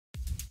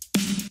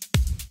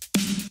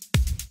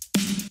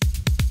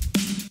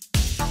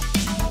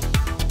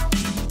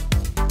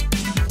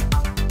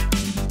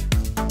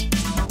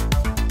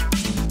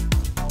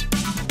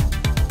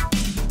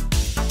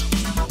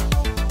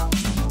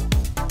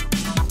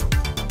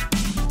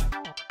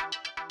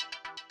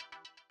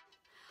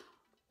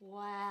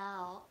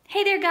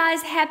Hey there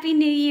guys, Happy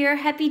New Year,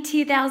 Happy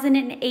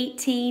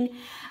 2018.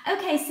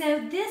 Okay, so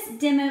this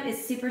demo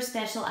is super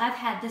special. I've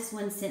had this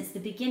one since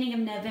the beginning of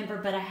November,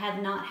 but I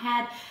have not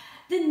had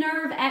the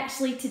nerve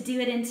actually to do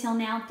it until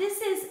now.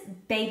 This is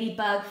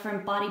BabyBug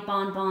from Body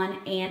Bonbon,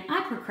 and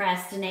I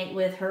procrastinate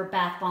with her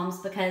bath bombs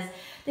because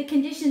the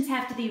conditions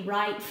have to be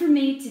right for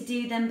me to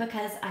do them,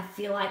 because I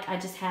feel like I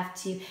just have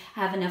to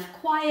have enough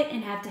quiet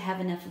and have to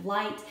have enough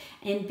light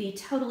and be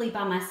totally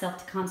by myself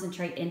to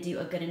concentrate and do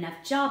a good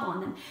enough job on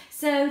them.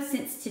 So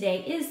since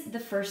today is the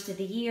first of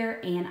the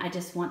year and I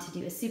just want to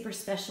do a super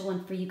special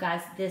one for you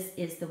guys, this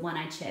is the one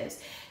I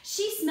chose.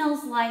 She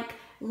smells like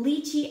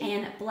lychee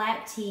and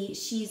black tea.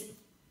 She's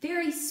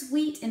very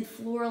sweet and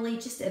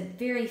florally, just a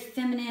very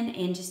feminine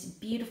and just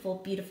beautiful,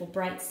 beautiful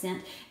bright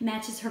scent.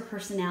 Matches her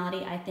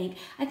personality, I think.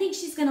 I think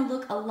she's gonna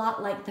look a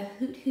lot like the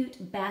Hoot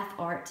Hoot bath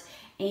art,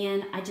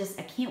 and I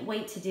can't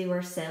wait to do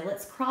her. So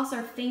let's cross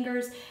our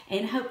fingers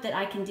and hope that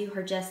I can do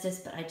her justice,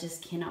 but I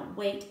just cannot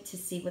wait to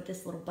see what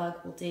this little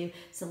bug will do.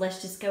 So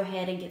let's just go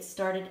ahead and get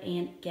started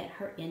and get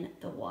her in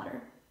the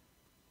water.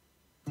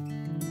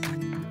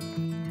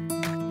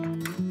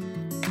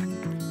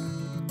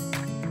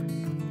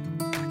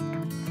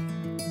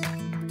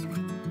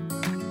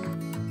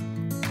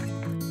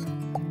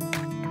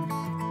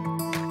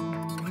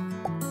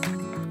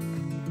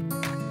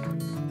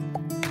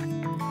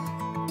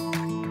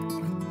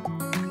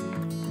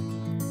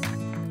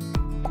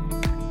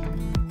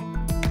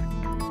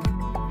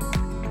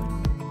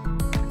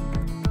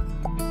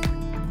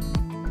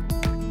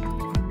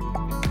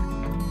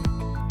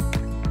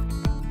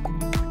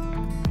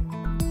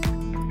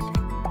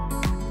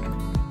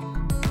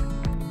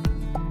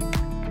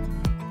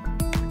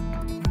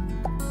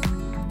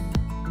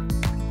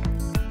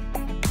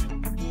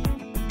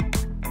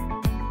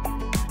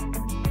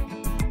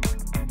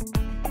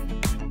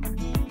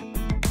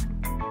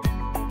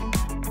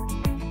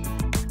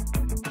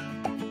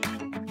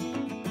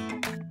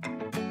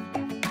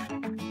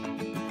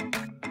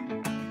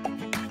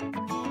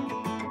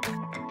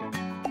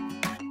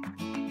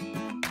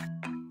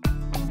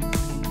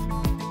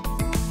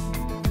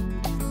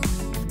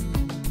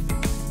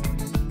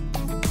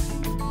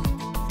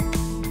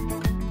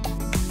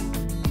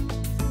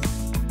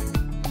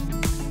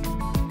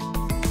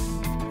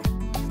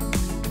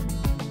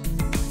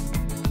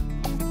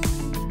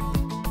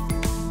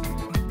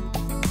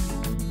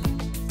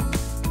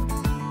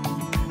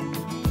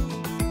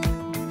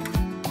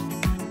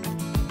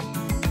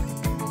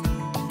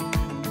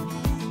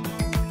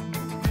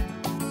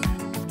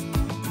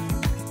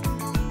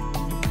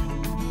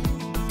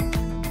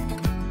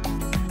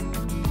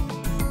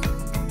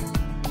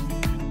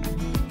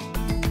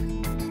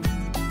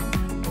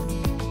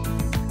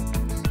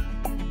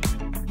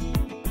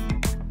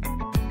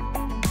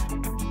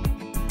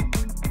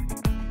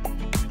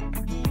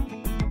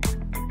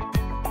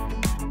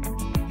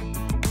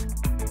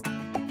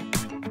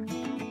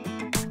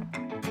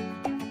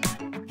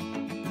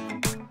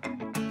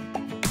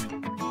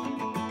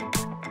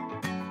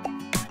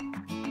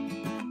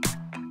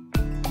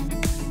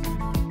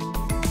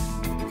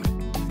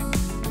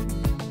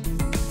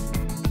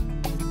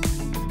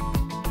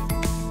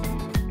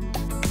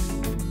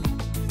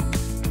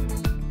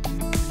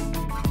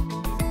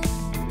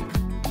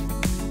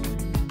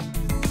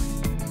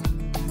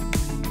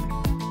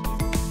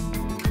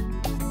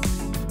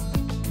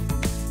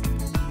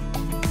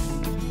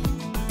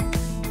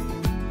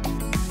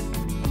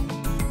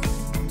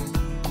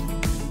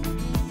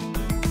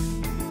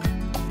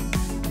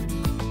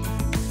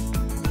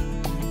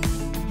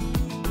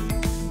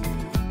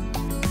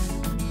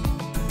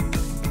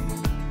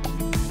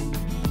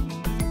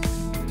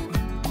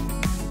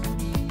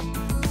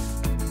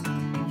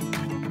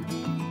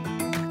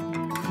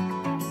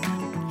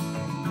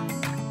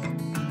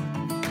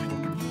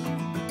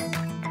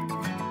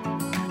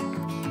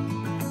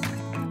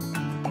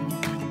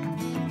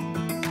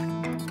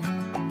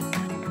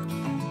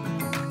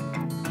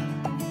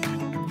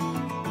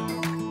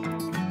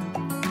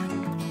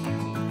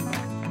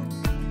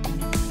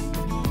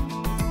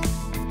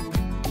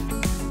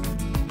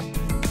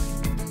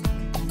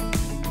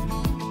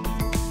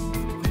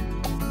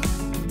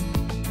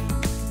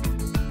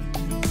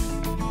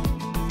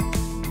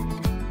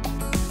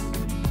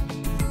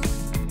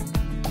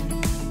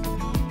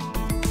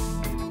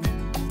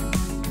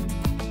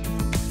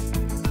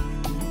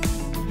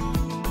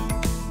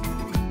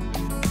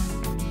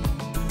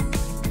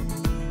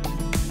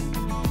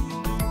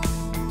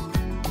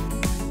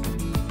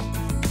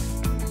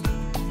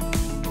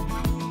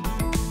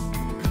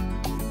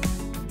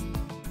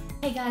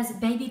 Hey guys,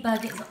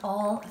 BabyBug is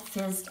all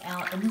fizzed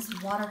out, and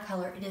this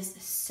watercolor, it is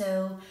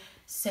so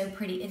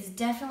pretty. It's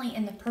definitely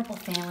in the purple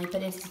family,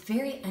 but it's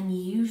very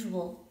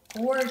unusual,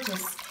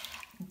 gorgeous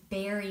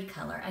berry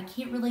color. I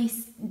can't really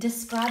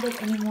describe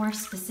it any more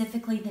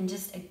specifically than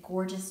just a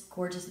gorgeous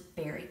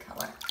berry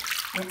color.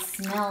 It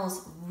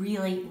smells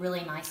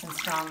really nice and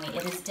strongly.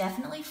 It is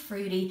definitely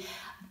fruity,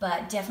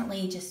 but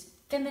definitely just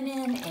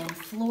feminine and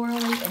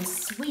florally and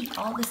sweet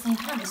all at the same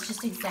time. It's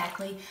just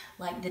exactly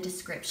like the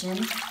description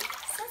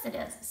says says it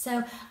is.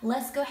 So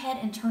let's go ahead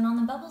and turn on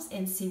the bubbles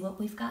and see what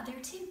we've got there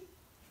too.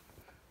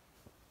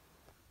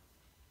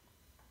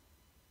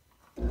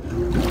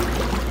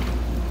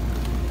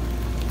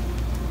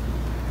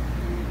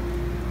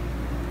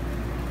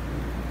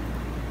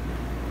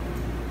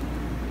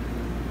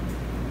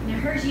 Now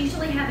hers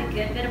usually have a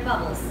good bit of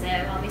bubbles, so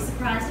I'll be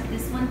surprised if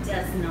this one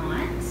does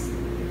not.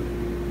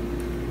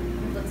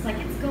 It looks like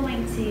it's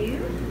going to.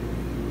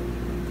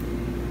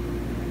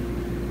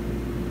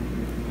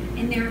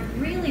 And they're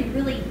really,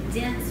 really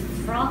dense,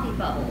 frothy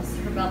bubbles.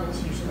 Her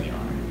bubbles usually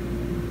are.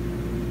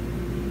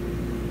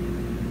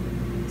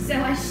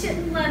 So I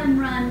shouldn't let them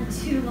run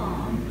too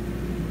long,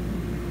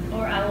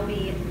 or I will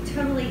be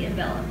totally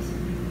enveloped.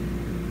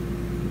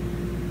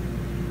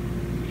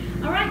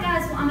 All right,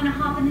 guys, well, I'm gonna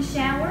hop in the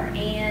shower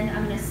and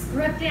I'm gonna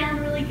scrub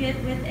down really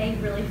good with a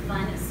really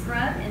fun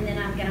scrub, and then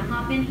I'm gonna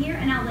hop in here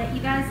and I'll let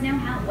you guys know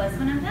how it was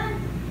when I'm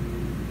done.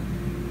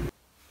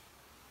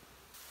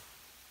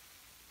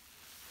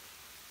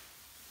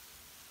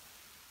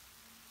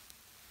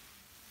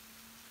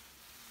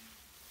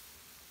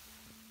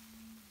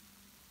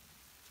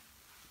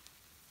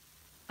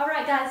 All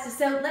right, guys,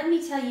 so let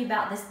me tell you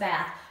about this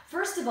bath.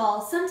 First of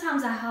all,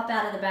 sometimes I hop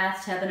out of the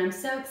bathtub and I'm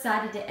so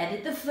excited to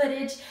edit the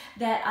footage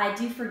that I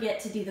do forget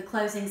to do the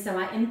closing, so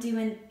I am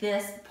doing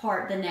this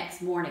part the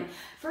next morning.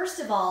 First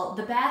of all,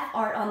 the bath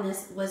art on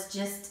this was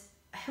just,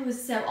 it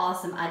was so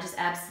awesome. I just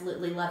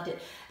absolutely loved it.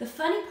 The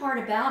funny part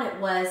about it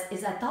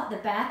is I thought the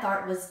bath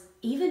art was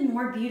even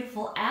more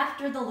beautiful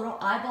after the little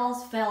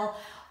eyeballs fell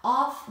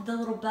off the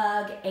little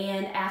bug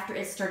and after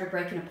it started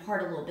breaking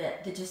apart a little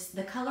bit.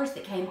 The colors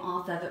that came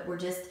off of it were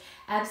just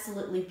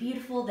absolutely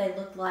beautiful. They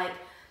looked like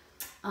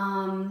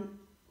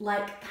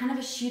kind of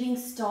a shooting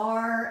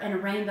star and a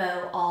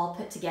rainbow all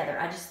put together.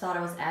 I just thought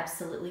it was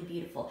absolutely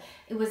beautiful.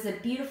 It was a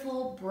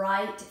beautiful,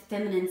 bright,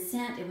 feminine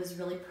scent. It was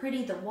really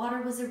pretty. The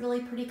water was a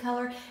really pretty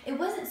color. It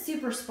wasn't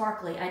super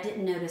sparkly. I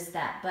didn't notice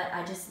that, but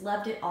I just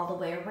loved it all the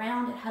way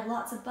around. It had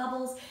lots of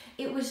bubbles.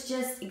 It was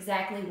just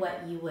exactly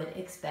what you would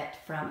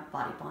expect from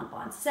Body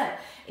Bonbon. So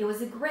it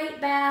was a great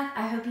bath.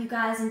 I hope you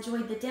guys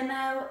enjoyed the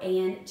demo,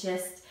 and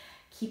just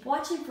keep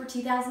watching for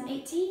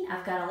 2018.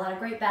 I've got a lot of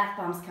great bath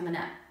bombs coming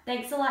up.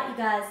 Thanks a lot, you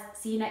guys.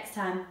 See you next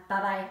time.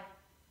 Bye-bye.